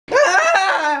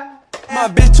my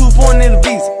bitch 2 foreign in the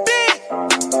visa.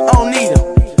 I don't need her.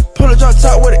 Pull a drop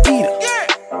top with a eater.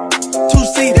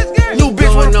 2-seater. New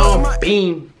bitch wanna fuck my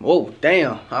Beam. Whoa,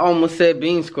 damn. I almost said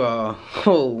Beam Squad.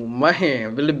 Oh,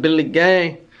 man. Billy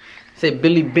Gang. Said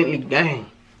Billy Bentley Gang.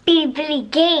 Billy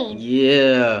Gang.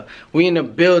 Yeah. We in the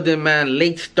building, man.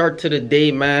 Late start to the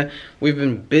day, man. We've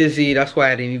been busy. That's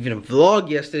why I didn't even vlog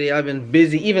yesterday. I've been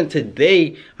busy. Even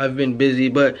today, I've been busy.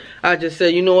 But I just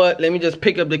said, you know what? Let me just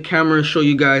pick up the camera and show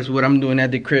you guys what I'm doing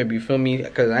at the crib. You feel me?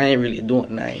 Because I ain't really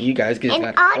doing nothing. You guys just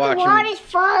gotta watch me. And all the water's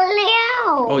falling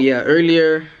out. Oh, yeah.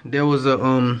 Earlier, there was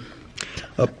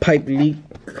a pipe leak.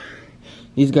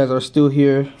 These guys are still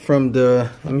here from the...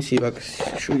 Let me see if I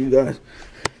can show you guys.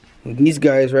 These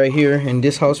guys right here in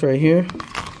this house right here,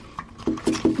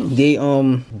 they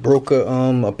broke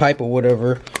a pipe or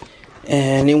whatever,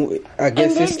 and I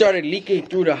guess it started leaking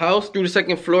through the house, through the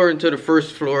second floor into the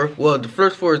first floor. Well, the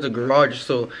first floor is the garage,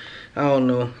 so I don't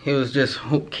know. It was just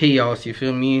chaos. You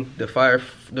feel me? The fire.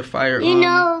 You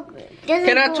know.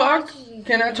 Can I talk?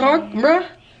 Can I talk, bruh?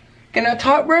 Can I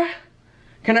talk, bruh?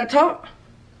 Can I talk?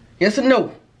 Yes or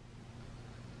no?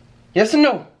 Yes or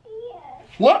no? Yeah.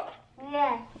 What?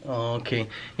 Yeah. Oh, okay.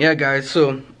 Yeah, guys.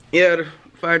 So, yeah, the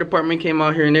fire department came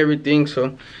out here and everything.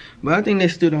 So, but I think they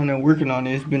still down there working on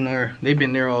it. It's been there. They've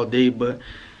been there all day. But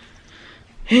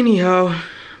anyhow,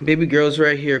 baby girl's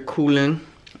right here cooling.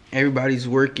 Everybody's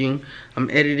working.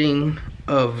 I'm editing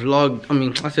a vlog.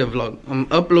 I said vlog. I'm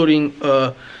uploading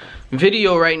a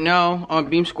video right now on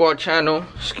Beam Squad channel.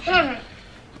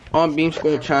 On Beam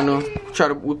Squad channel.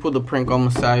 We pulled the prank on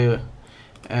Messiah.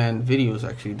 And video is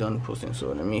actually done posting,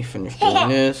 so let me finish doing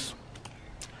this.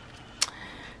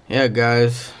 Yeah,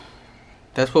 guys,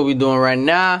 that's what we're doing right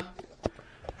now.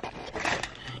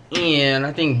 And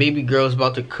I think baby girl's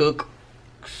about to cook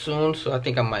soon, so I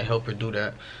think I might help her do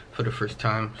that for the first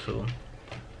time. So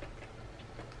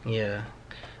yeah,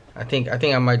 I think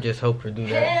I might just help her do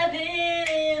that. Heaven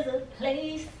is a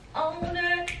place on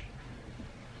earth.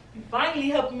 You finally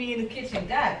helping me in the kitchen.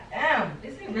 God damn,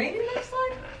 is it raining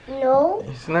outside? No.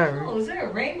 It's not. Oh, is there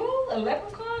a rainbow? A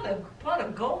leprechaun? A pot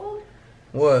of gold?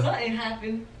 What? Something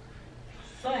happened.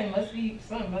 Something must.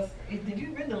 Did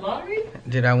you win the lottery?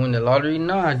 Did I win the lottery?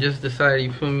 No, I just decided,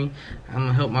 you feel me, I'm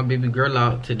gonna help my baby girl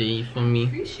out today, you feel me?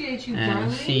 Appreciate you, and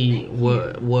darling. see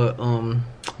what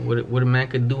a man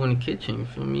could do in the kitchen, you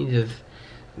feel me?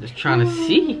 Just trying to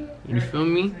see, you feel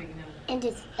me? And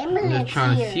it's I'm ambulance just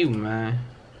trying here. to see, man.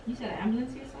 You said an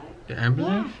ambulance here, side? The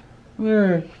ambulance?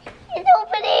 Where? It's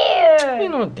over there.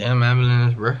 Ain't no damn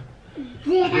ambulance, bruh.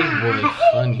 This boy is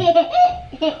funny.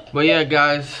 But yeah,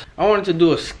 guys, I wanted to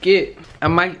do a skit. I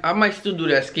might still do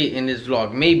that skit in this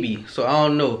vlog, maybe. So I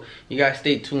don't know. You guys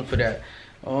stay tuned for that.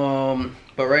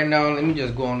 But right now, let me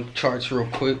just go on the charts real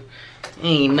quick.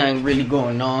 Ain't nothing really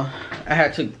going on. I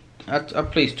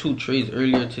placed 2 trades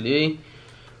earlier today,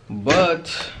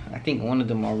 but I think one of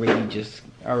them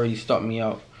already stopped me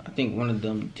out. I think one of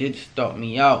them did stop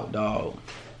me out, dog.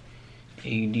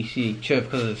 AUDCHF,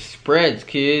 because of spreads,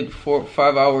 kid.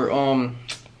 4-5 hour on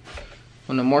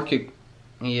the market.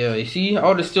 Yeah, you see, I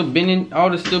would have still been in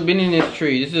this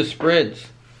trade. This is spreads.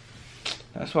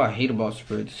 That's what I hate about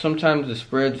spreads. Sometimes the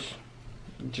spreads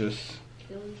just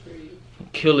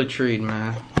kill a trade,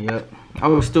 man. Yep. I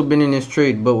would have still been in this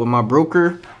trade, but with my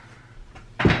broker,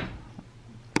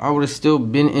 I would have still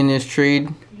been in this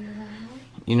trade.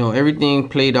 You know, everything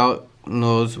played out.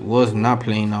 No, it was not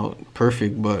playing out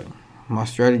perfect, but my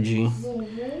strategy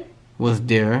was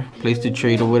there. Placed the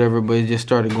trade or whatever, but it just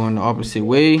started going the opposite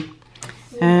way.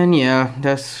 And yeah,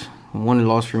 that's one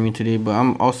loss for me today. But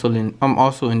I'm also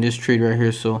in this trade right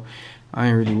here, so I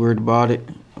ain't really worried about it.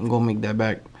 I'm gonna make that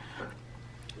back.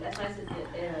 That's why I said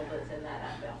but tonight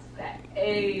I bounce back.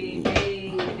 Hey,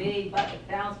 about to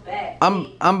bounce back.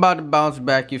 I'm about to bounce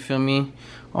back, you feel me,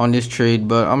 on this trade,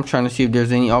 but I'm trying to see if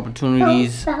there's any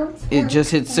opportunities. It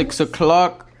just hit 6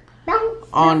 o'clock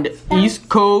on the East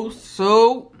Coast,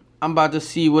 so I'm about to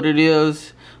see what it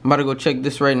is. I'm about to go check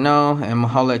this right now, and I'm gonna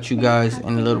holler at you guys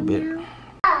in a little bit.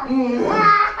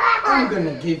 I'm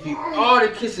gonna give you all the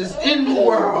kisses in the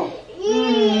world.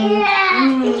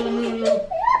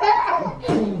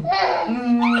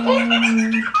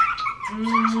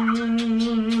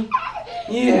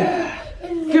 Yeah.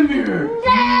 Come here.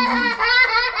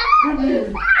 Come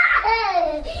here.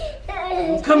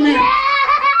 Come here.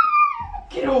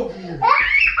 Get over here.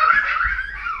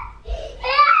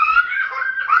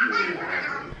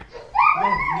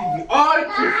 I'll give you all the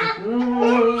kisses.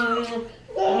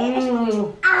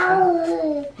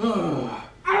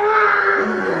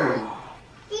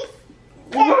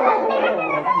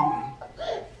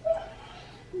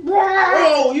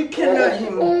 Oh, you cannot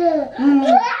hear me.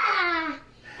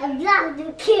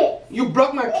 kiss. You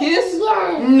broke my kiss?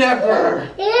 Yeah. Never.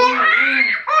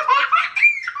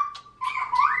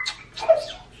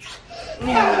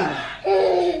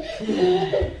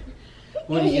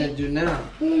 What are you gonna do now?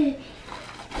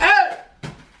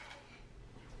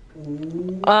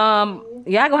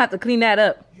 Y'all gonna have to clean that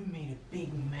up. You made a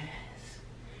big mess.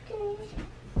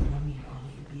 Mommy,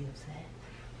 will you be upset?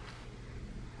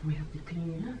 We have to clean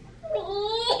it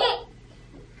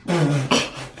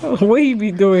up. What you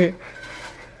be doing?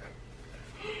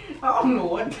 I don't know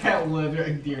what that was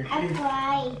right there. I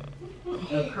cried.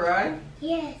 A cry?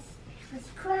 Yes, I was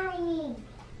crying.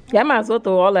 Y'all might as well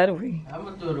throw all that away. I'm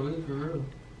gonna throw it away for real.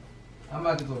 I'm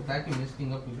about to go vacuum this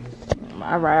thing up again.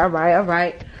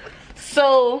 Alright.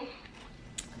 So,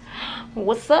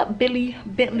 what's up, Billy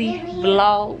Bentley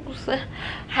Vlogs?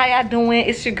 How y'all doing?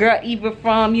 It's your girl Eva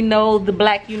from, you know, the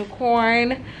Black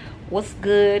Unicorn. What's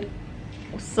good?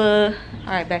 What's up?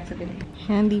 Alright, back to Billy.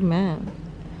 Handyman.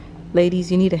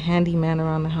 Ladies, you need a handyman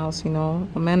around the house, you know?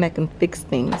 A man that can fix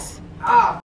things.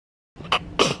 Ah!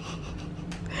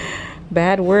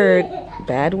 Bad word.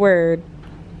 Bad word.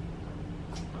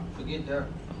 Forget that.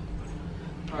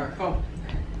 Alright, come.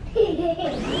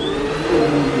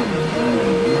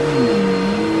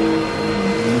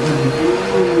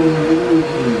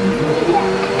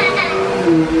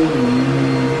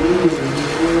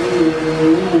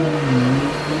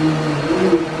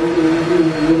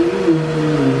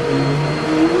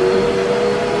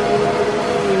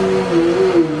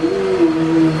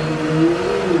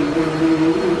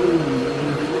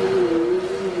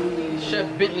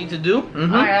 Chef Bentley to do.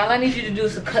 Alright, all I need you to do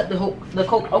is to cut the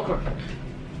cooked okra.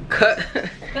 Cut.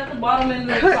 Cut the bottom and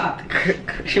the top.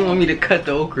 She want me to cut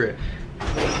the okra.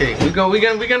 Okay, we're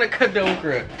gonna cut the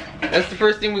okra. That's the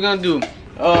first thing we're gonna do.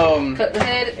 Cut the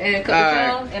head and cut the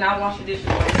tail, and I'll wash the dishes.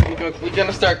 We're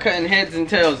gonna start cutting heads and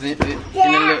tails. That's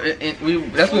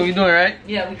what we're doing, right?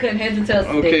 Yeah, we cutting heads and tails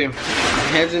Okay, today.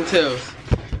 heads and tails.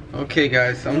 Okay,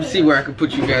 guys, I'm gonna see where I can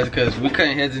put you guys because we're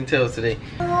cutting heads and tails today.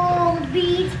 Hello,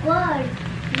 beach squad.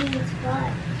 Beach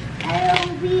squad.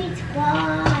 Hello, beach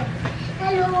squad.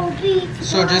 Hello, beach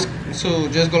squad. So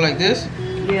just go like this.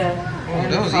 Yeah. Oh,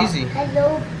 that was easy.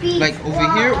 Hello, beach Like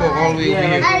over here or all the way over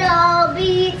here? Hello,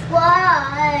 beach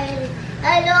squad.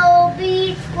 Hello,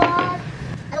 beach squad.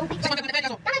 Hello, beach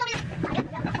squad.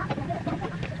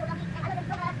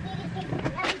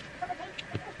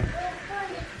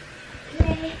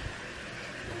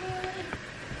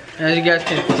 As you guys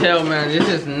can tell, man, this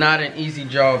is not an easy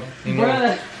job. You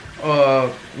know,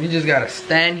 you just gotta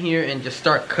stand here and just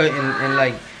start cutting, and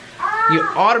like you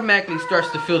automatically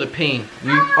starts to feel the pain.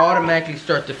 You automatically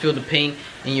start to feel the pain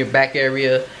in your back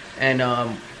area and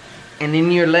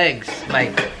in your legs.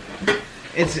 Like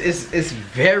it's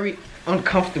very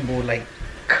uncomfortable. Like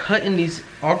cutting these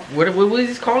what is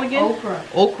this called again? Okra.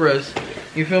 Okras.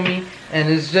 You feel me? And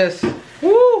it's just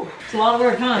woo. It's a lot of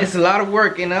work, huh? It's a lot of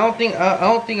work, and I don't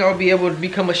think I'll be able to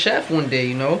become a chef one day.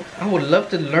 You know, I would love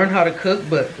to learn how to cook,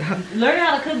 but learning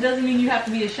how to cook doesn't mean you have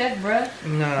to be a chef, bruh.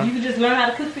 nah. You can just learn how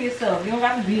to cook for yourself. You don't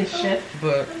have to be a chef.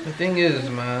 But the thing is,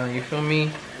 man, you feel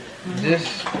me?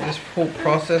 This whole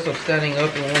process of standing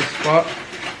up in one spot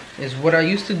is what I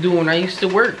used to do when I used to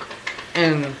work,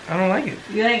 and I don't like it.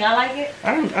 You think I like it?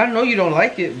 I know you don't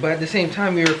like it, but at the same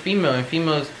time, you're a female, and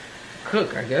females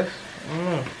cook, I guess. I don't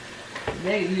know.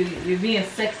 You're being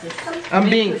sexist. I'm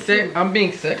Men being cook too.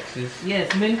 sexist.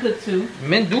 Yes, men cook too.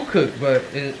 Men do cook, but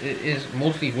it is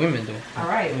mostly women though. All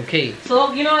right. Okay.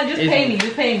 So you know what? Just pay me.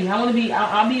 Just pay me. I want to be.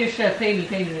 I'll be your chef. Pay me.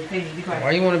 Be quiet.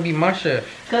 Why you want to be my chef?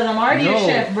 Cause I'm already your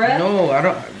chef, bruh. No, I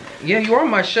don't. Yeah, you are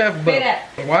my chef, but Pay that.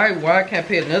 why I can't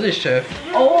pay another chef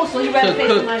Oh, so you rather to pay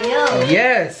cook? somebody else?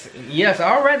 Yes.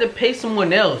 I'd rather pay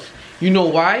someone else. You know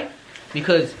why?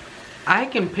 Because I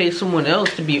can pay someone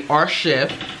else to be our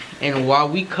chef, and while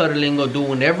we cuddling or do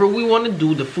whatever we want to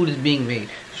do, the food is being made.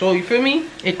 So you feel me?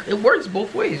 It works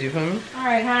both ways. You feel me? All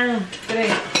right, hire him today.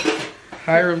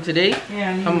 Hire him today.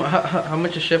 Yeah. How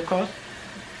much a chef cost?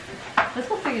 Let's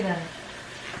go figure that out.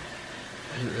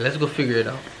 Let's go figure it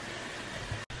out.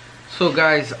 So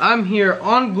guys, I'm here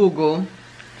on Google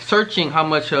searching how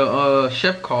much a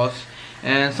chef costs,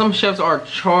 and some chefs are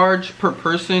charged per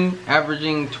person,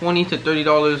 averaging $20 to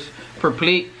 $30 per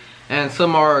plate, and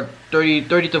some are $30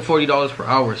 to $40 per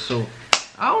hour. So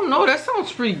I don't know, that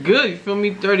sounds pretty good. You feel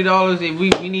me? $30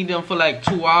 if we need them for like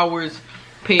 2 hours,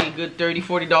 pay a good $30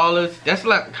 $40. That's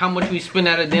like how much we spend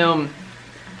at a damn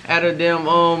At a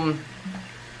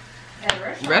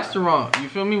restaurant. restaurant. You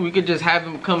feel me? We could just have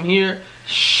him come here,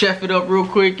 chef it up real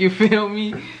quick. You feel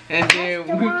me? And then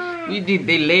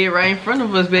they lay it right in front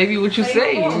of us, baby. What you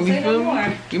say? You feel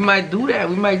me? We might do that.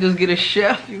 We might just get a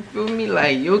chef. You feel me?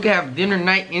 Like you can have dinner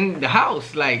night in the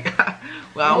house. Like,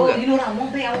 well, you know what I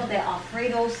want, babe? I want that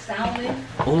Alfredo salmon.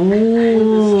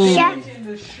 Ooh. Chef.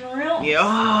 The shrimp.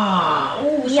 Yeah.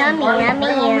 Ooh, Yummy, yummy,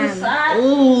 yummy.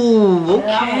 Ooh,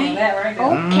 okay. Yeah, I want that right there.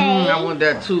 Okay. I want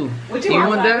that too. What you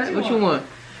want that? What you want?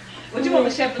 What you want,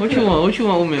 the chef? What you want? What you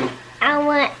want, woman? I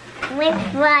want French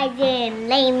fries and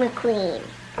Lightning McQueen.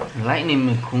 Lightning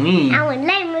McQueen. I want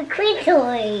Lightning McQueen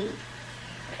toy.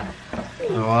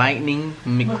 Lightning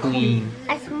McQueen.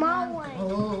 A small one.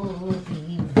 Oh,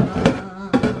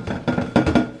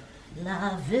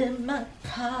 lave ma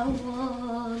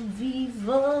power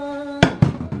vivant.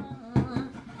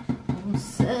 On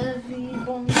se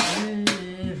vivant,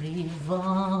 Dieu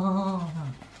vivant.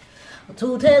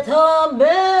 Tout est tombé,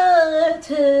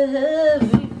 était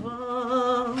vivant.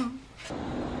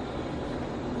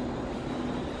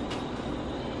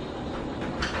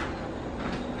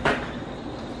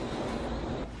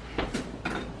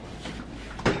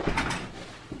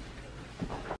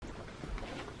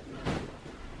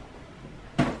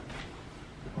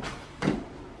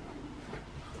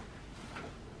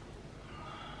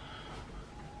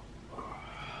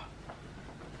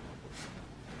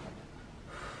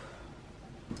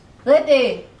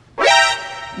 Lady,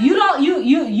 you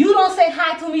don't say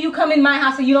hi to me. You come in my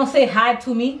house and you don't say hi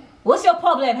to me. What's your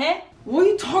problem, huh? What are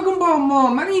you talking about,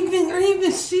 Mom? I didn't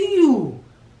even see you.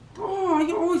 Oh,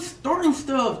 you're always starting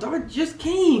stuff. Dog just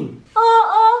came.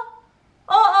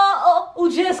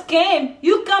 Who just came?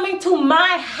 You coming to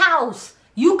my house.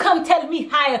 You come tell me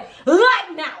hi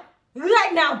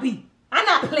right now, B. I'm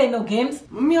not playing no games.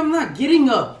 Mommy, I'm not getting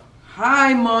up.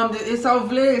 Hi, Mom. It's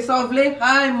Avle.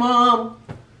 Hi, Mom.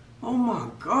 Oh my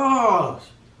gosh.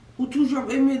 Who told you I've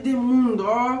made the moon,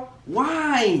 dog?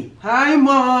 Why? Hi,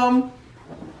 Mom.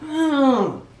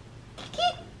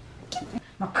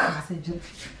 My cousin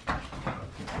just.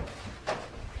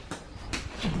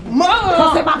 Mom!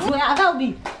 Você bateu a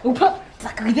Valbi. Mom!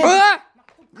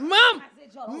 Mom!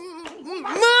 Mom!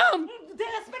 Mom!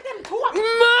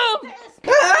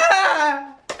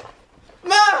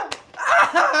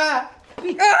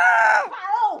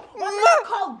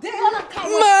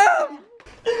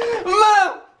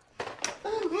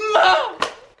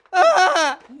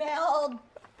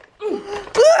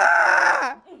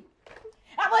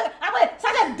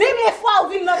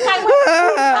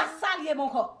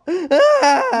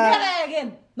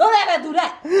 Don't ever do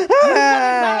that. You come in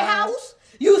my house,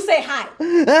 you say hi.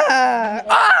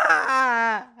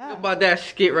 About that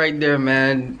skit right there,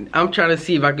 man. I'm trying to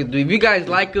see if I could do. If you guys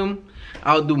like them,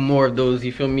 I'll do more of those.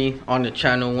 You feel me? On the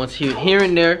channel, once here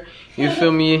and there. You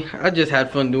feel me? I just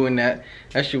had fun doing that.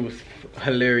 That shit was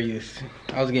hilarious.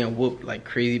 I was getting whooped like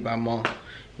crazy by Mom.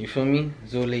 You feel me?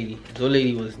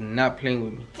 Zolady was not playing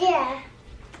with me. Yeah.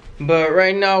 But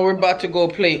right now we're about to go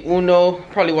play Uno.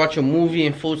 Probably watch a movie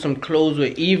and fold some clothes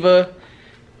with Eva.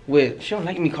 She don't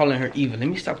like me calling her Eva. Let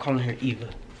me stop calling her Eva.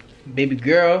 Baby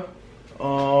girl.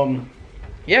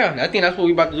 Yeah, I think that's what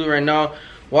we about to do right now.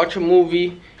 Watch a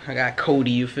movie. I got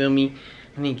Cody, you feel me?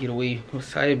 I need to get away.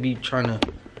 Messiah be trying to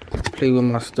play with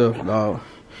my stuff, dog.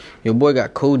 Your boy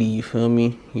got Cody, you feel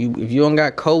me? If you don't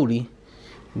got Cody,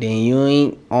 then you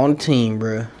ain't on the team,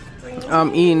 bruh.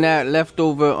 I'm eating that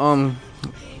leftover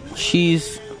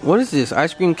cheese. What is this?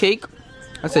 Ice cream cake?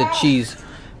 I said cheese.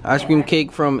 Ice cream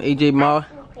cake from AJ Ma.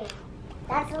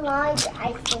 That's a large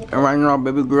ice cream. And right now,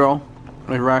 baby girl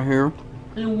is right here.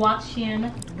 And watching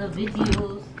the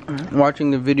videos.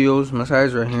 Watching the videos.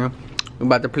 Messiah's right here. We're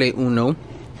about to play Uno.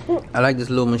 I like this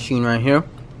little machine right here.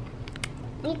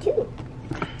 Me too.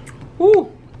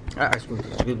 Woo! That ice cream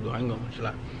is good though. I ain't gonna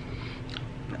lie.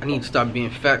 I need to stop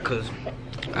being fat because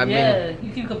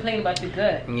you keep complaining about your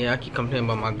gut. Yeah, I keep complaining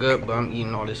about my gut, but I'm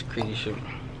eating all this crazy shit.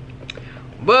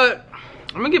 But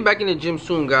I'm gonna get back in the gym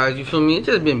soon, guys. You feel me? It's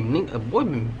just been a boy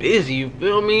been busy. You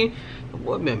feel me? The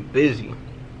boy been busy.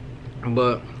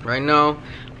 But right now,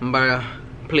 I'm about to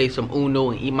play some Uno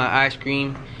and eat my ice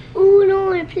cream.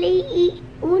 Uno and play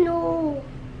Uno.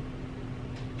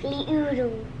 Play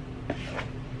Uno.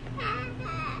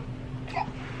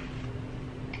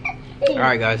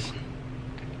 Alright, guys.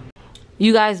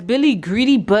 You guys, Billy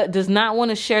greedy but does not want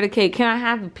to share the cake. Can I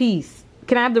have a piece?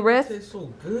 Can I have the rest? It's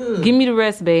so good. Give me the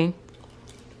rest, babe.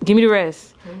 Give me the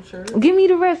rest. Sure? Give me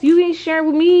the rest. You ain't sharing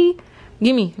with me.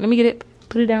 Give me. Let me get it.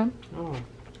 Put it down. Oh.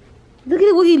 Look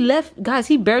at what he left. Guys,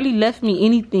 he barely left me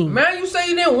anything. Man, you say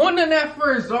you didn't want none at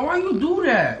first, so why you do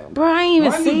that? Bro, I didn't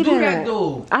even say Why you do that. that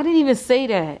though? I didn't even say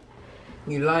that.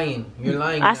 You're lying. You're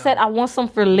lying. I said I want some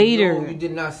for later. No, you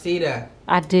did not say that.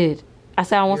 I did. I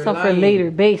said I want You're some lying. for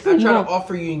later. Base. I tried to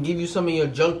offer you and give you some of your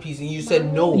junk piece, and you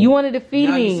said no. You wanted to feed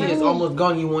now me. You see it's almost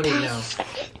gone. You want it now.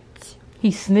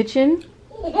 He's snitching.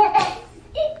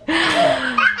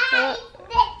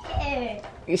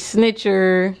 You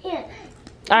snitcher.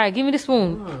 All right, give me the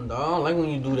spoon. I don't like when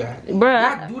you do that.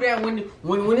 Bruh. You do that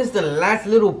when it's the last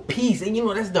little piece, and you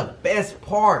know that's the best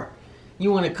part.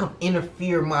 You want to come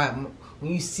interfere when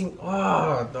you see.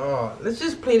 Oh, dog. Let's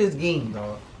just play this game,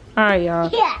 dog. All right, y'all.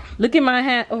 Yeah. Look at my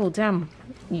hand. Oh, damn.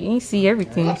 You ain't see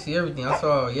everything. I see everything. I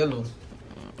saw yellow.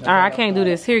 All right, I can't do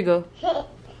this. Here you go.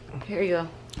 Here you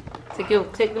go.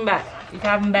 Take them back. You can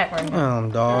have them back right now.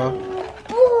 Dog.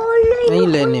 Now you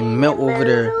letting it melt over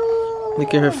there.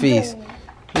 Look at her face.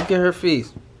 Look at her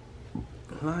face.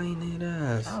 Lying it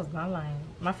ass. I was not lying.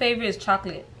 My favorite is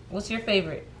chocolate. What's your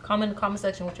favorite? Comment in the comment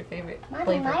section what's your favorite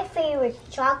flavor. My favorite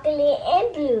is chocolate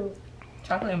and blue.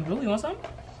 Chocolate and blue. You want some?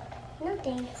 No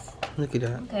thanks. Look at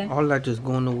that. Okay. All that just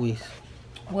going to waste.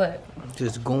 What?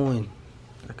 Just going.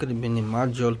 That could have been in my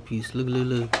gel piece. Look, look,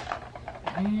 look.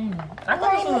 I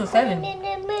thought this was a 7. In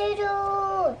the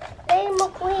middle. I'm a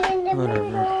queen in the Whatever.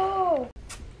 middle.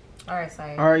 Alright,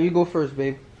 sorry. Alright, you go first,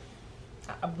 babe.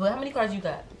 But how many cards you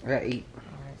got? I got 8.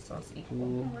 Alright, so it's equal.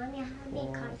 Mommy, how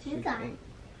many cards you got?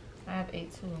 I have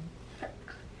 8 too.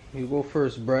 You go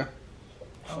first, bruh.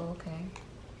 Oh, okay.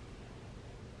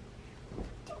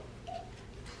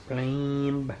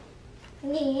 Blam.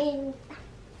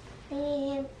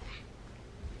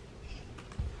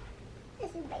 This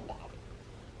is my dad.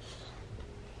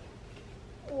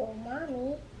 Oh,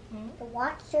 Mommy, the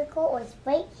watch circle is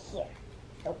right here.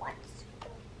 The watch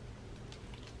circle.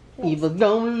 Eva's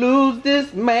gonna lose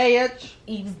this match.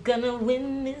 Eve's gonna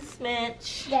win this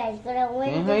match. Dad's gonna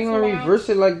win Man, this how you gonna match. reverse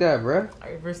it like that, bruh? I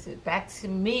reversed it back to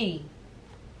me.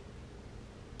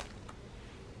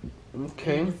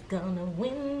 Okay. Eve's gonna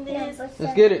win this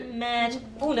Let's get it. match.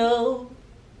 Uno.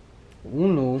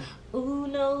 Uno.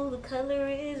 Uno, the color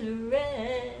is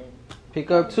red.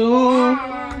 Pick up 2.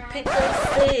 Pick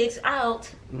up 6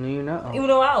 out. No, you're not out.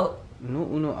 Uno out. No,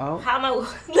 Uno out. How am I? Look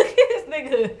at this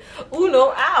nigga.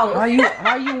 Uno out.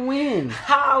 How you win?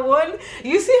 How I won?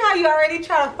 You see how you already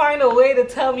try to find a way to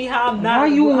tell me how I'm not. How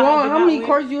you won? I did How not many win.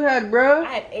 cards you had, bruh?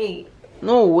 I had 8.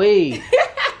 No way.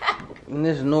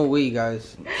 There's no way,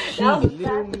 guys. She That was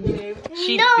fast, babe.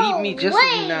 beat me just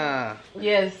way. nah.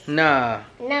 Yes. Nah.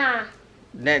 Nah,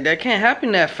 That can't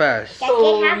happen that fast. that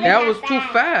can't happen That was too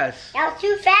fast. That was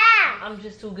too fast. I'm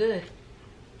just too good.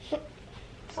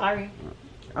 Sorry.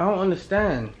 I don't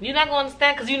understand. You're not gonna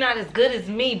understand because you're not as good as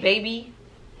me, baby.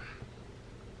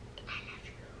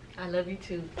 I love you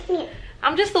too.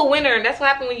 I'm just a winner. That's what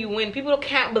happens when you win. People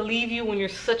can't believe you when you're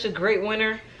such a great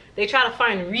winner. They try to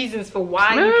find reasons for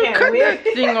why Man, you can't cut win. that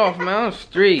thing off, man. I'm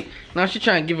straight. Now she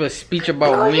trying to give a speech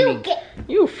about winning.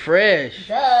 You fresh.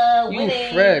 Duh, You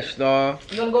winning. fresh, dog.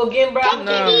 You wanna go again, bro? Take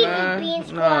Nah, it easy, man. being Nah, I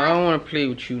squad. don't want to play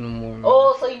with you no more, man.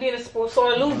 Oh, so you being a sore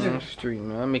loser. I'm straight,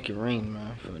 man. I make it rain,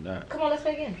 man, for that. Come on, let's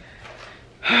play again.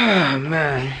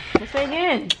 Man. Let's play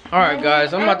again. Alright,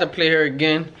 guys. I'm about to play her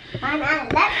again. I'm gonna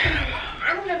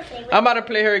play with I'm about to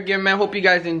play her again, man. Hope you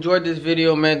guys enjoyed this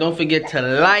video, man. Don't forget to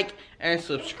like and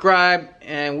subscribe.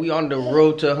 And we on the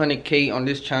road to 100K on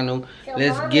this channel.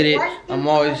 Let's get it. I'm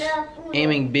always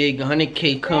aiming big.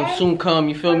 100K soon come.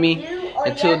 You feel me?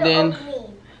 Until then,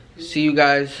 see you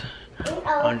guys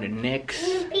on the next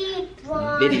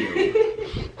video.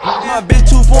 My bitch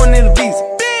too foreign in the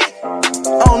visa.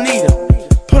 I don't need her.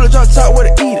 Pull a drop top with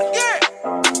an